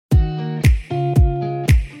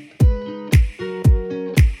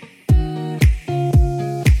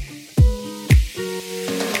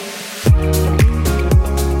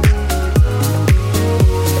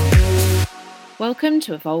Welcome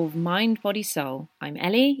to Evolve Mind, Body, Soul. I'm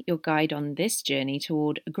Ellie, your guide on this journey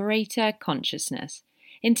toward greater consciousness.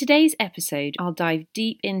 In today's episode, I'll dive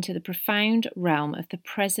deep into the profound realm of the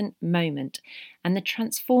present moment and the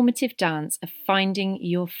transformative dance of finding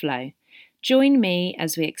your flow. Join me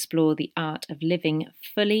as we explore the art of living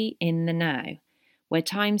fully in the now, where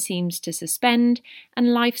time seems to suspend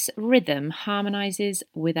and life's rhythm harmonizes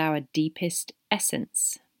with our deepest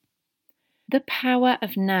essence. The power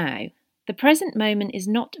of now. The present moment is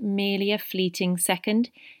not merely a fleeting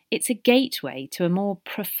second, it's a gateway to a more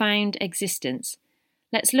profound existence.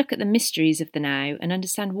 Let's look at the mysteries of the now and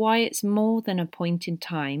understand why it's more than a point in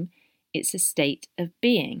time, it's a state of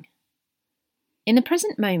being. In the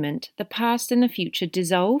present moment, the past and the future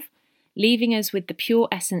dissolve, leaving us with the pure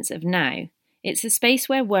essence of now. It's a space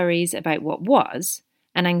where worries about what was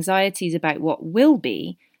and anxieties about what will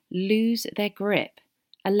be lose their grip,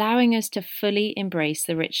 allowing us to fully embrace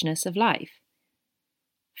the richness of life.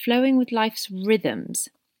 Flowing with life's rhythms.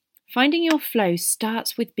 Finding your flow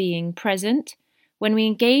starts with being present. When we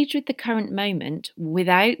engage with the current moment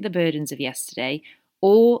without the burdens of yesterday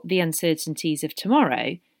or the uncertainties of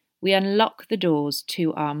tomorrow, we unlock the doors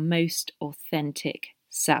to our most authentic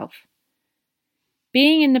self.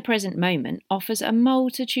 Being in the present moment offers a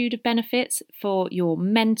multitude of benefits for your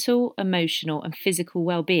mental, emotional, and physical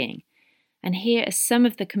well-being. And here are some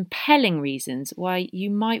of the compelling reasons why you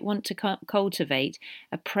might want to cultivate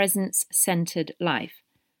a presence-centered life.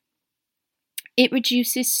 It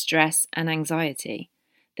reduces stress and anxiety.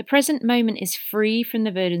 The present moment is free from the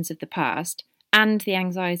burdens of the past and the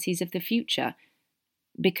anxieties of the future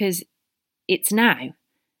because it's now.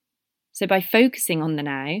 So by focusing on the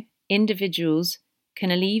now, individuals can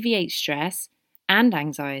alleviate stress and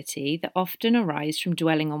anxiety that often arise from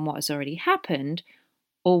dwelling on what has already happened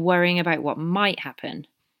or worrying about what might happen.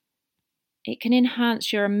 It can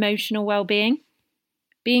enhance your emotional well-being.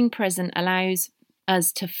 Being present allows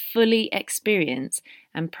us to fully experience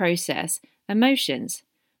and process emotions.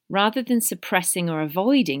 Rather than suppressing or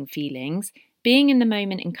avoiding feelings, being in the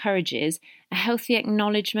moment encourages a healthy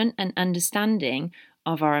acknowledgement and understanding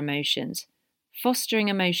of our emotions, fostering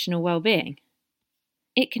emotional well-being.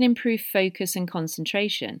 It can improve focus and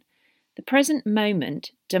concentration. The present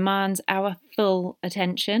moment demands our full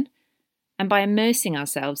attention, and by immersing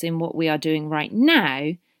ourselves in what we are doing right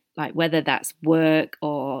now, like whether that's work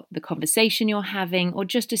or the conversation you're having or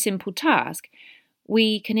just a simple task,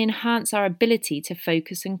 we can enhance our ability to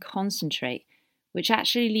focus and concentrate, which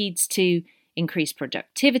actually leads to increased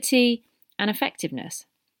productivity and effectiveness.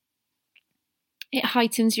 It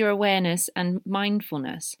heightens your awareness and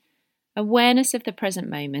mindfulness. Awareness of the present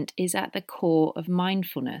moment is at the core of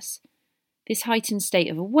mindfulness. This heightened state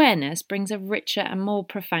of awareness brings a richer and more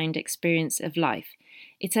profound experience of life.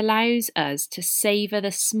 It allows us to savour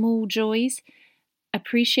the small joys,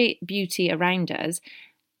 appreciate beauty around us,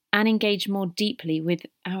 and engage more deeply with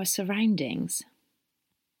our surroundings.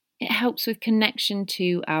 It helps with connection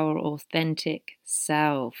to our authentic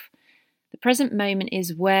self. The present moment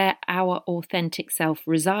is where our authentic self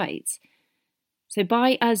resides. So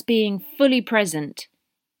by us being fully present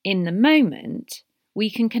in the moment, we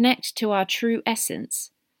can connect to our true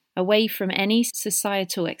essence, away from any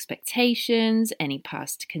societal expectations, any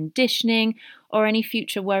past conditioning, or any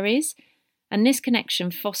future worries. And this connection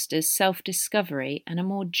fosters self-discovery and a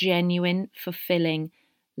more genuine, fulfilling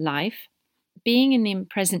life. Being in the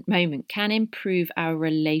present moment can improve our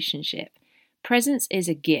relationship. Presence is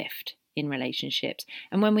a gift in relationships.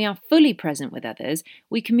 And when we are fully present with others,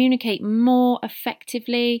 we communicate more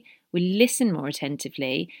effectively, we listen more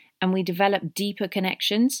attentively, and we develop deeper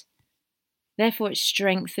connections. Therefore, it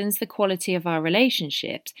strengthens the quality of our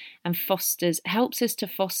relationships and helps us to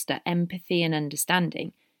foster empathy and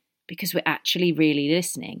understanding because we're actually really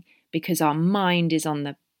listening, because our mind is on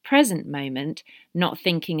the present moment, not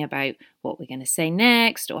thinking about what we're going to say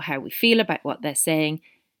next or how we feel about what they're saying.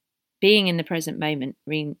 Being in the present moment,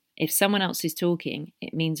 if someone else is talking,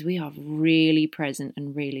 it means we are really present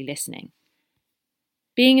and really listening.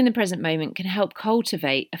 Being in the present moment can help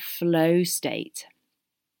cultivate a flow state.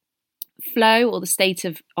 Flow, or the state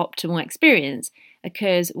of optimal experience,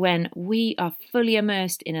 occurs when we are fully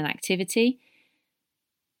immersed in an activity,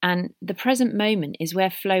 and the present moment is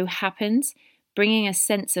where flow happens, bringing a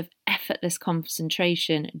sense of effortless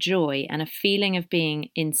concentration, joy, and a feeling of being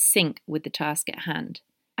in sync with the task at hand.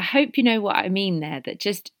 I hope you know what I mean there, that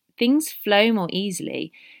just things flow more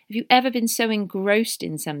easily. Have you ever been so engrossed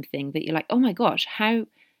in something that you're like, oh my gosh, how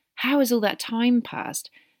has all that time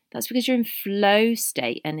passed? That's because you're in flow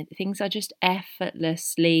state and things are just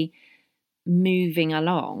effortlessly moving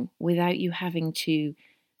along without you having to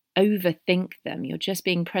overthink them. You're just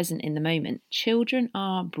being present in the moment. Children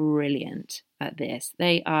are brilliant at this.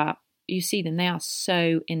 You see them, they are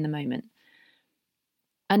so in the moment.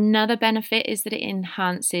 Another benefit is that it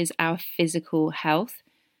enhances our physical health.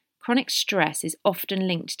 Chronic stress is often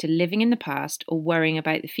linked to living in the past or worrying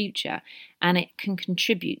about the future, and it can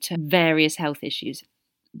contribute to various health issues.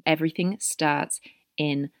 Everything starts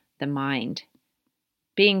in the mind.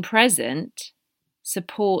 Being present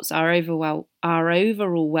supports our overall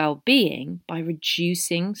well-being by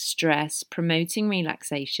reducing stress, promoting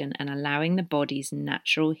relaxation, and allowing the body's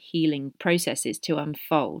natural healing processes to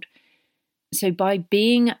unfold. So by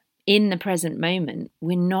being in the present moment,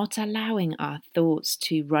 we're not allowing our thoughts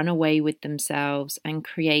to run away with themselves and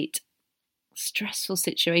create stressful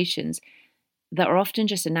situations that are often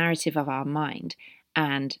just a narrative of our mind,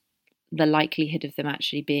 and the likelihood of them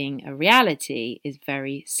actually being a reality is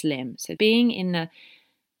very slim. So being in the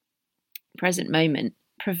present moment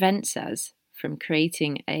prevents us from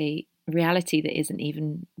creating a reality that isn't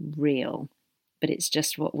even real, but it's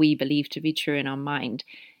just what we believe to be true in our mind.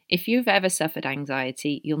 If you've ever suffered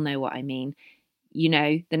anxiety, you'll know what I mean. You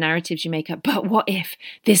know, the narratives you make up, but what if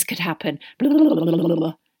this could happen? Blah, blah, blah, blah,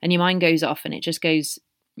 blah, and your mind goes off and it just goes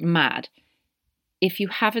mad. If you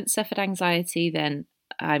haven't suffered anxiety, then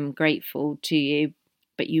I'm grateful to you,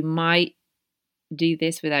 but you might do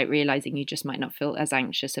this without realizing. You just might not feel as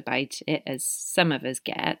anxious about it as some of us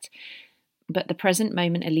get. But the present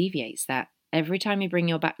moment alleviates that. Every time you bring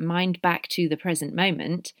your mind back to the present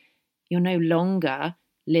moment, you're no longer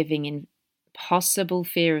living in possible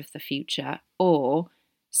fear of the future or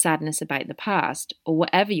sadness about the past, or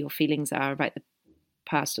whatever your feelings are about the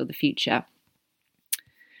past or the future.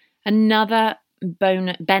 Another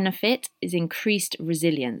benefit is increased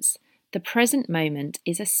resilience. The present moment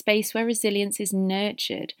is a space where resilience is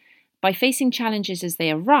nurtured. By facing challenges as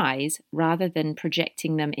they arise, rather than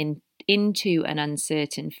projecting them into an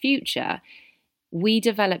uncertain future, we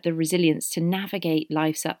develop the resilience to navigate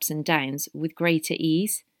life's ups and downs with greater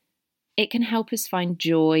ease. It can help us find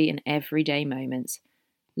joy in everyday moments.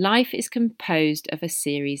 Life is composed of a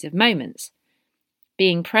series of moments.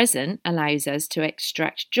 Being present allows us to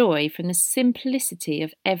extract joy from the simplicity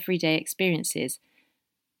of everyday experiences,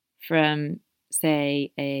 from,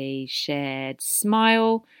 say, a shared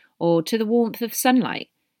smile or to the warmth of sunlight.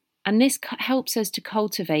 And this helps us to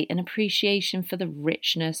cultivate an appreciation for the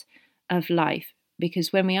richness of life,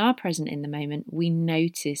 because when we are present in the moment, we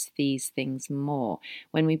notice these things more.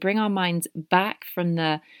 When we bring our minds back from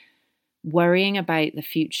the worrying about the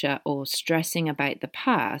future or stressing about the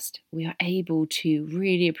past, we are able to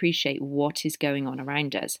really appreciate what is going on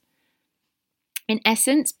around us. In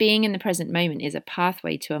essence, being in the present moment is a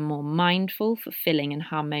pathway to a more mindful, fulfilling, and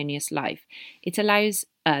harmonious life. It allows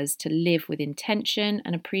us to live with intention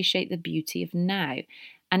and appreciate the beauty of now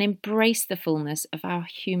and embrace the fullness of our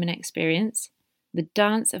human experience. The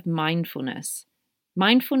dance of mindfulness.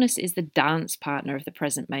 Mindfulness is the dance partner of the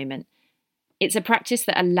present moment. It's a practice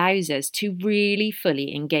that allows us to really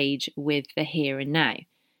fully engage with the here and now.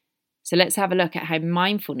 So let's have a look at how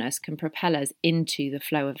mindfulness can propel us into the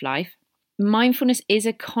flow of life. Mindfulness is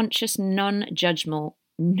a conscious, non-judgmental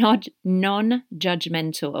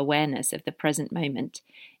awareness of the present moment.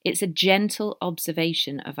 It's a gentle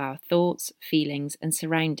observation of our thoughts, feelings, and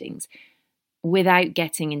surroundings without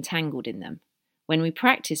getting entangled in them. When we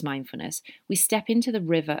practice mindfulness, we step into the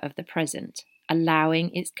river of the present,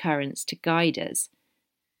 allowing its currents to guide us.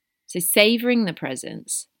 So savouring the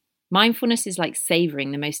presence. Mindfulness is like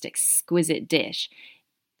savouring the most exquisite dish.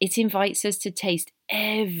 It invites us to taste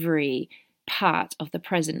every part of the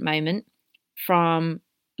present moment, from,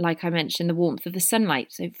 like I mentioned, the warmth of the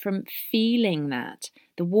sunlight. So from feeling that,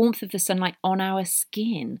 the warmth of the sunlight on our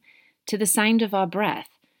skin, to the sound of our breath.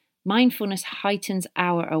 Mindfulness heightens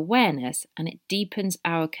our awareness and it deepens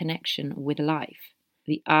our connection with life.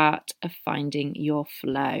 The art of finding your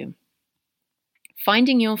flow.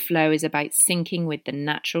 Finding your flow is about syncing with the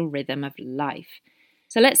natural rhythm of life.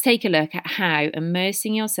 So let's take a look at how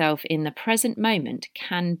immersing yourself in the present moment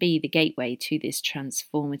can be the gateway to this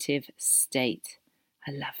transformative state.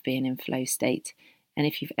 I love being in flow state, and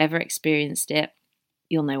if you've ever experienced it,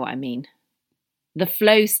 you'll know what I mean. The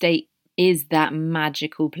flow state is that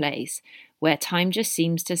magical place where time just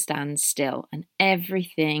seems to stand still and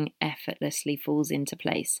everything effortlessly falls into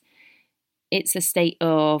place. It's a state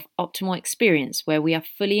of optimal experience where we are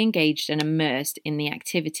fully engaged and immersed in the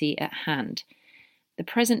activity at hand. The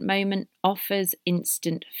present moment offers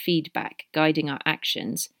instant feedback, guiding our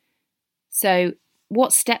actions. So,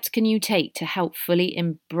 what steps can you take to help fully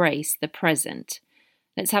embrace the present?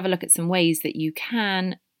 Let's have a look at some ways that you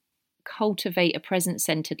can cultivate a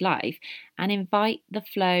present-centered life and invite the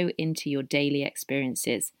flow into your daily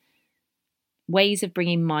experiences. Ways of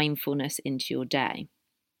bringing mindfulness into your day.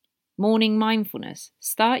 Morning mindfulness.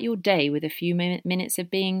 Start your day with a few minutes of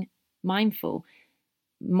being mindful.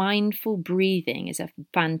 Mindful breathing is a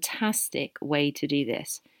fantastic way to do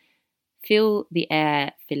this. Feel the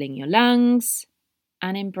air filling your lungs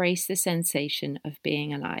and embrace the sensation of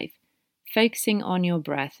being alive. Focusing on your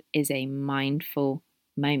breath is a mindful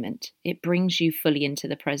moment. It brings you fully into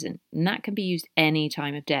the present, and that can be used any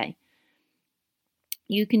time of day.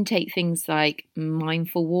 You can take things like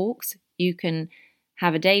mindful walks. You can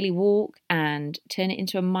have a daily walk and turn it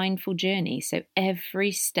into a mindful journey. So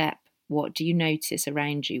every step, what do you notice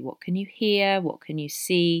around you? What can you hear? What can you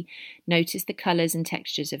see? Notice the colours and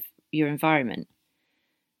textures of your environment.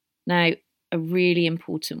 Now, a really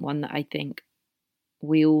important one that I think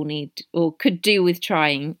we all need or could do with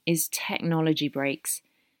trying is technology breaks.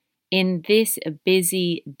 In this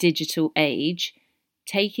busy digital age,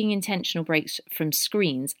 taking intentional breaks from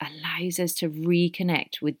screens allows us to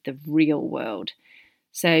reconnect with the real world.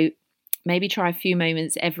 So maybe try a few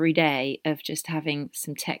moments every day of just having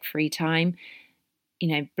some tech-free time.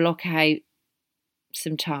 Block out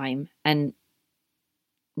some time and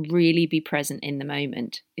really be present in the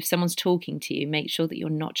moment. If someone's talking to you, make sure that you're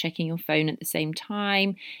not checking your phone at the same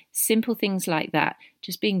time. Simple things like that,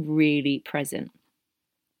 just being really present.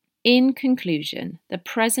 In conclusion, the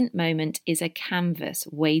present moment is a canvas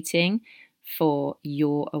waiting for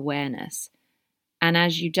your awareness. And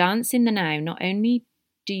as you dance in the now, not only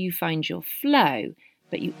do you find your flow,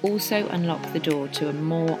 but you also unlock the door to a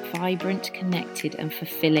more vibrant, connected, and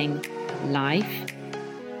fulfilling life.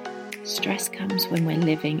 Stress comes when we're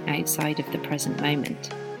living outside of the present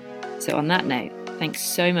moment. So on that note, thanks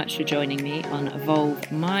so much for joining me on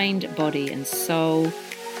Evolve Mind, Body and Soul.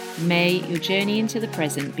 May your journey into the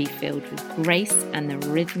present be filled with grace and the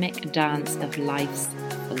rhythmic dance of life's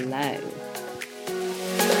flow.